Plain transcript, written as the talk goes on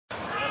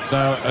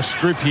A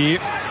strip here.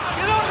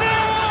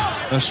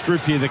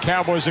 The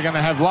Cowboys are going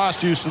to have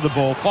last use of the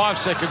ball. 5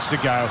 seconds to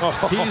go.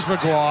 Here's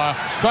Maguire.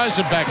 Throws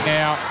it back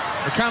now.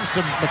 It comes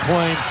to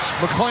McLean.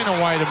 McLean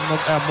away to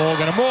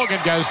Morgan. And Morgan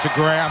goes to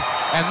ground.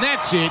 And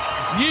that's it.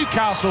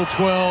 Newcastle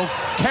 12,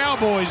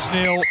 Cowboys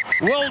 0.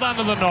 Well done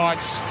to the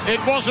Knights. It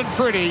wasn't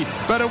pretty,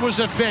 but it was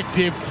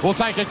effective. We'll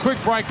take a quick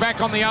break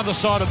back on the other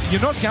side of...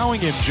 You're not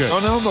going, MG. Oh,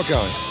 no, I'm not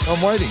going.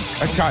 I'm waiting.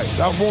 Okay.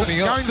 I'm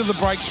warming up. Going to the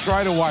break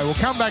straight away. We'll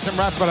come back and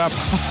wrap it up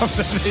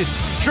after this.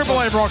 Triple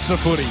M rocks the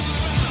footy.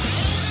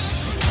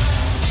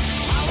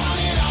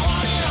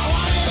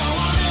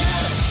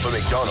 For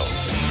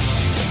McDonald's,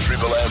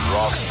 Triple M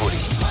rocks footy.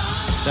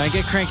 Don't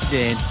get cranky,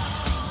 Dan.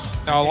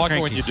 No, I like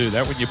it when you do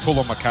that, when you pull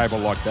on my cable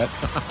like that.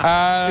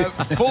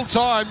 Full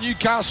time,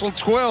 Newcastle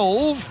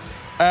 12,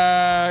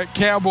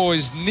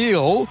 Cowboys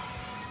 0.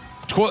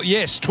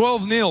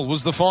 12-0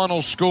 was the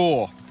final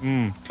score.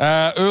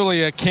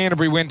 Earlier,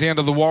 Canterbury went down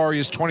to the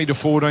Warriors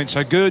 20-14.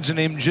 So, Girds and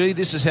MG,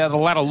 this is how the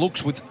ladder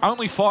looks with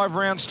only 5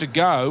 rounds to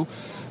go.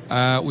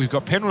 We've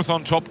got Penrith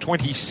on top,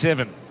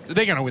 27.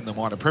 They're going to win the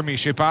minor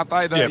premiership, aren't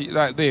they?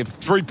 They're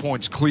 3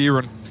 points clear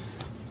and...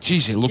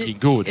 Geez, they're looking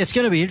good. It's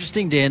going to be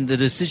interesting, Dan, the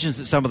decisions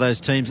that some of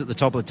those teams at the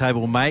top of the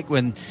table make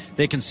when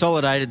they're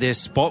consolidated their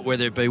spot,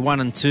 whether it be 1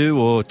 and 2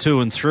 or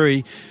 2 and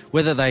 3,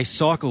 whether they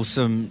cycle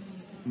some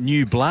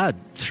new blood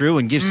through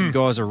and give some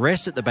guys a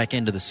rest at the back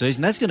end of the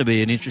season. That's going to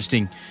be an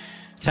interesting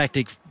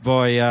tactic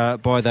by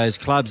those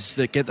clubs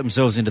that get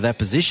themselves into that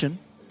position.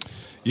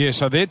 Yeah,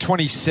 so they're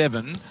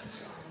 27.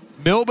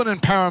 Melbourne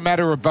and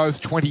Parramatta are both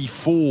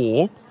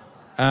 24.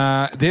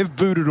 They've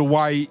booted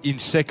away in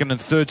second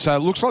and third, so it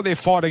looks like they're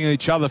fighting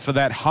each other for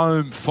that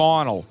home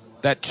final,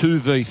 that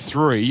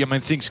 2v3. I mean,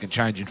 things can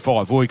change in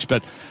 5 weeks,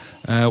 but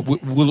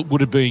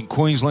would it be in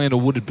Queensland or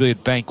would it be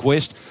at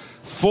Bankwest?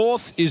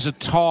 Fourth is a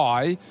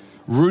tie,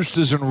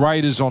 Roosters and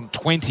Raiders on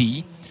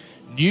 20,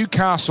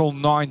 Newcastle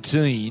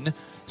 19,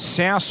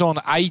 South on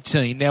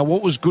 18. Now,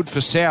 what was good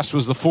for South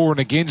was the for and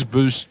against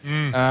boost,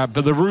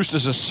 but the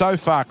Roosters are so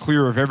far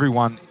clear of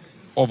everyone,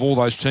 of all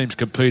those teams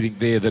competing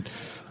there, that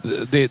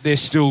they're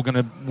still going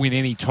to win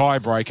any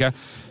tiebreaker.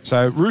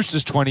 So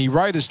Roosters 20,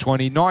 Raiders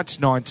 20, Knights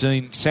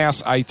 19,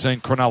 South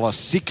 18, Cronulla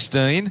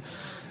 16.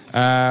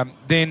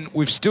 Then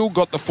we've still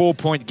got the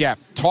 4-point gap.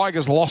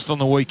 Tigers lost on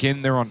the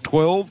weekend. They're on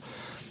 12.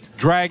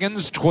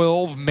 Dragons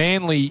 12,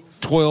 Manly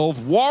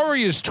 12,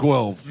 Warriors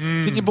 12.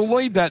 Can you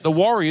believe that? The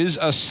Warriors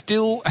are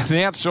still an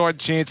outside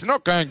chance. They're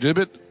not going to,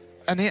 but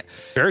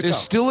there's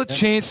still a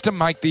chance to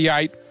make the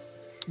 8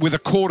 with a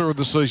quarter of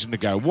the season to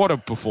go. What a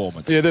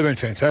performance. Yeah, they've been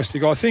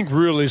fantastic. I think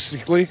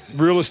realistically,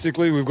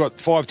 we've got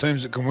 5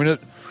 teams that can win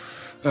it.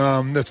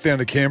 That's down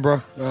to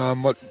Canberra. I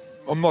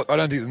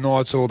don't think the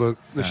Knights or the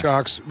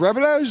Sharks.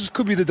 Rabbitohs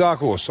could be the dark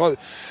horse.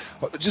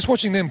 Just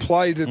watching them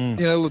play,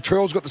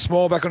 Latrell's got the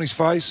smile back on his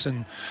face,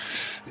 and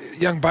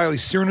young Bailey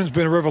Sirenen's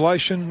been a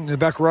revelation in the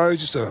back row,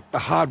 just a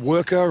hard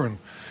worker, and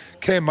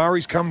Cam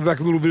Murray's come back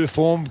a little bit of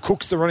form.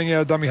 Cook's the running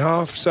out of dummy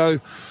half. So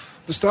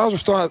the stars are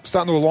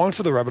starting to align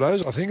for the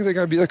Rabbitohs. I think they're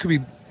going to be. That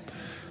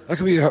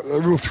could be a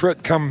real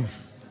threat come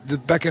the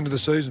back end of the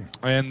season.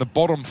 And the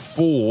bottom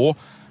 4,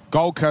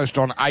 Gold Coast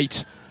on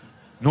 8,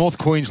 North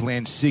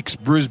Queensland 6,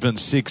 Brisbane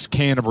 6,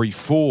 Canterbury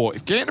 4.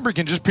 If Canterbury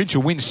can just pinch a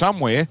win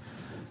somewhere,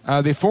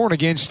 their for and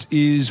against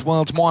is,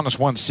 well, it's minus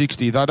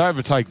 160. They'd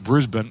overtake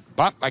Brisbane,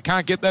 but they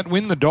can't get that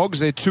win. The Dogs,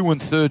 they're 2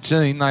 and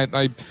 13.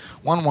 They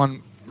won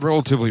one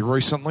relatively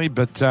recently,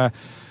 but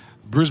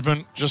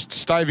Brisbane just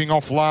staving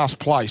off last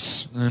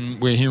place,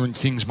 and we're hearing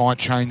things might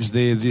change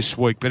there this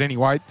week. But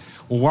anyway,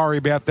 we'll worry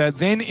about that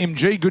then.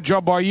 MG, good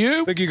job by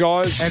you. Thank you,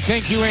 guys. And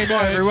thank you,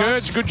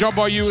 everyone. Good job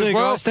by you as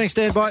well. Guys. Thanks,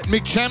 Dan. Bye.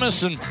 Mick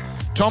Chamis and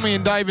Tommy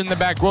and Dave in the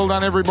back. Well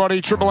done, everybody.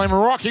 Triple M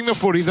rocking the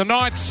footy. The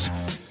Knights,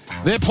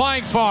 they're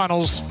playing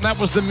finals. That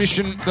was the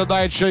mission that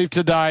they achieved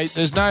today.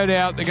 There's no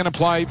doubt they're going to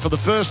play for the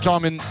first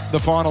time in the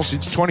final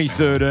since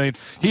 2013.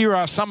 Here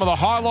are some of the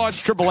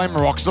highlights. Triple M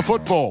rocks the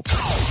football.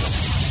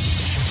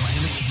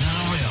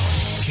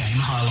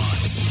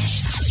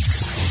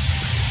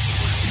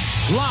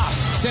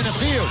 Last, centre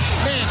field,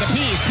 man to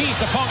Pearce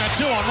to Ponga,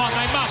 2-on-1,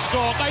 they must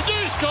score, they do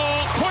score,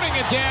 putting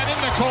it down in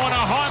the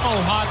corner, Heimel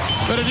Hutt,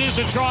 but it is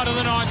a try to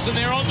the Knights and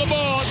they're on the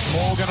board.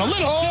 Morgan a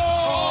little,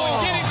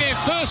 getting there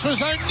first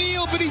was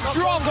O'Neill, but he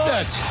dropped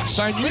it.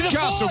 So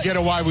Newcastle get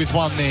away with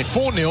one there,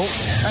 4-0,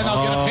 and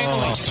they'll get a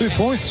penalty. 2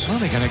 points. Well,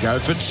 they're going to go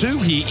for 2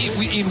 here.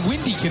 In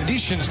windy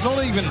conditions,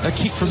 not even a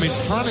kick from in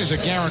front is a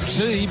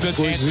guarantee, but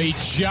he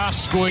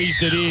just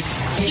squeezed it in.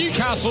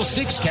 Newcastle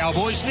 6,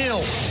 Cowboys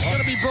 0. It's going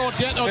to be brought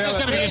down. Oh, there's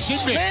going to be a sin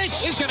bin.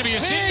 There's going to be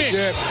a sin bin.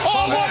 Yeah.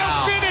 Oh, what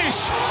a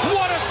finish!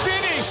 What a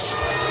finish!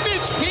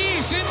 Mitch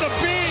Pearce in the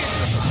bin.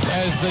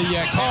 As the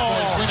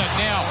Cowboys win it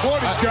now. What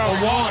is going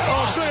on?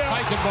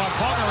 Taken by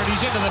Ponga, and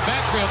he's into the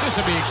backfield.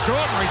 This will be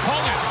extraordinary.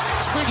 Ponga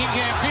sprinting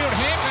downfield.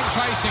 Hampton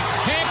chasing.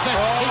 Hampton,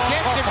 he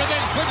gets him, but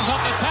then slips on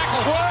the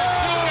tackle.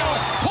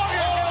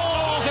 Ponga,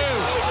 2.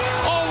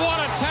 Oh,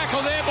 what a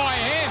tackle there by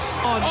Hess.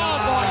 Oh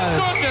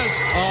my goodness.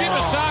 this.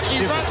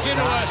 Shimasaki runs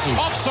into an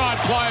offside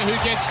player who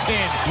gets 10.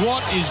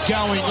 What is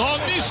going on?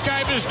 This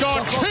game has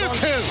gone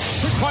cuckoo.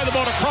 Play the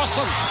ball across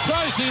them.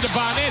 Throws here to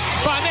Barnett.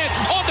 Barnett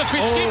on to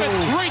Fitzgibbon.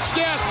 Reached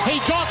out. He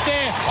got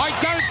there. I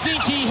don't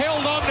think he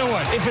held on to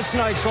it. If it's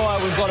no try,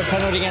 we've got a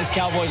penalty against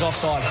Cowboys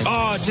offside.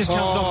 Oh, it just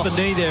comes off the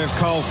knee there of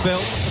Cole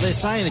Felt. They're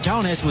saying that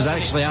Cohen Hess was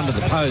actually under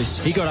the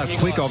post. He got up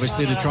quick,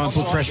 obviously, to try and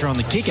put pressure on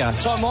the kicker.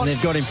 And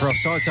they've got him for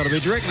offside, so it'll be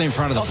directly in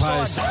front of the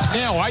post.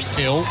 Now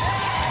 8-0.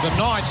 The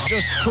Knights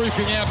just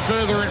creeping out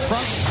further in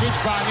front. Mitch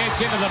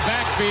Barnett's into the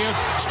backfield.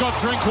 Scott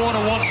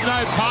Drinkwater wants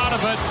no part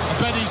of it,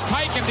 but he's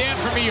taken down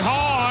from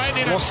behind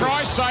in a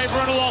try-saver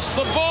and lost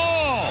the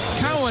ball.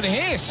 Cohen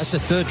Hess. That's the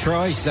third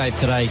try he saved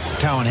today,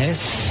 Cohen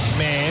Hess.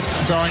 Man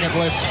throwing it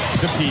left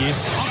to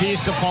Pearce.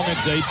 Pearce to Ponga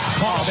deep.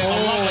 Ponga then a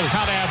lovely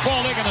cut-out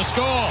ball. They're going to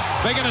score.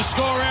 They're going to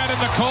score out in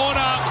the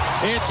corner.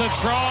 It's a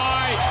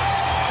try.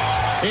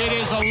 It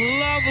is a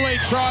lovely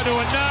try to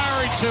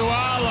Anari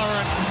Tuala,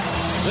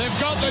 and they've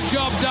got the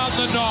job done,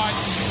 the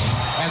Knights.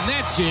 And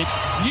that's it.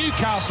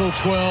 Newcastle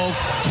 12,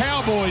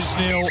 Cowboys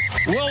 0.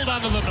 Well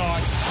done to the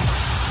Knights.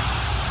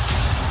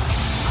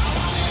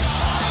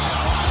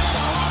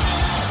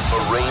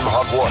 Marine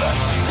Hot Water.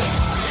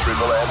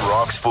 Triple M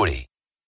Rocks Footy.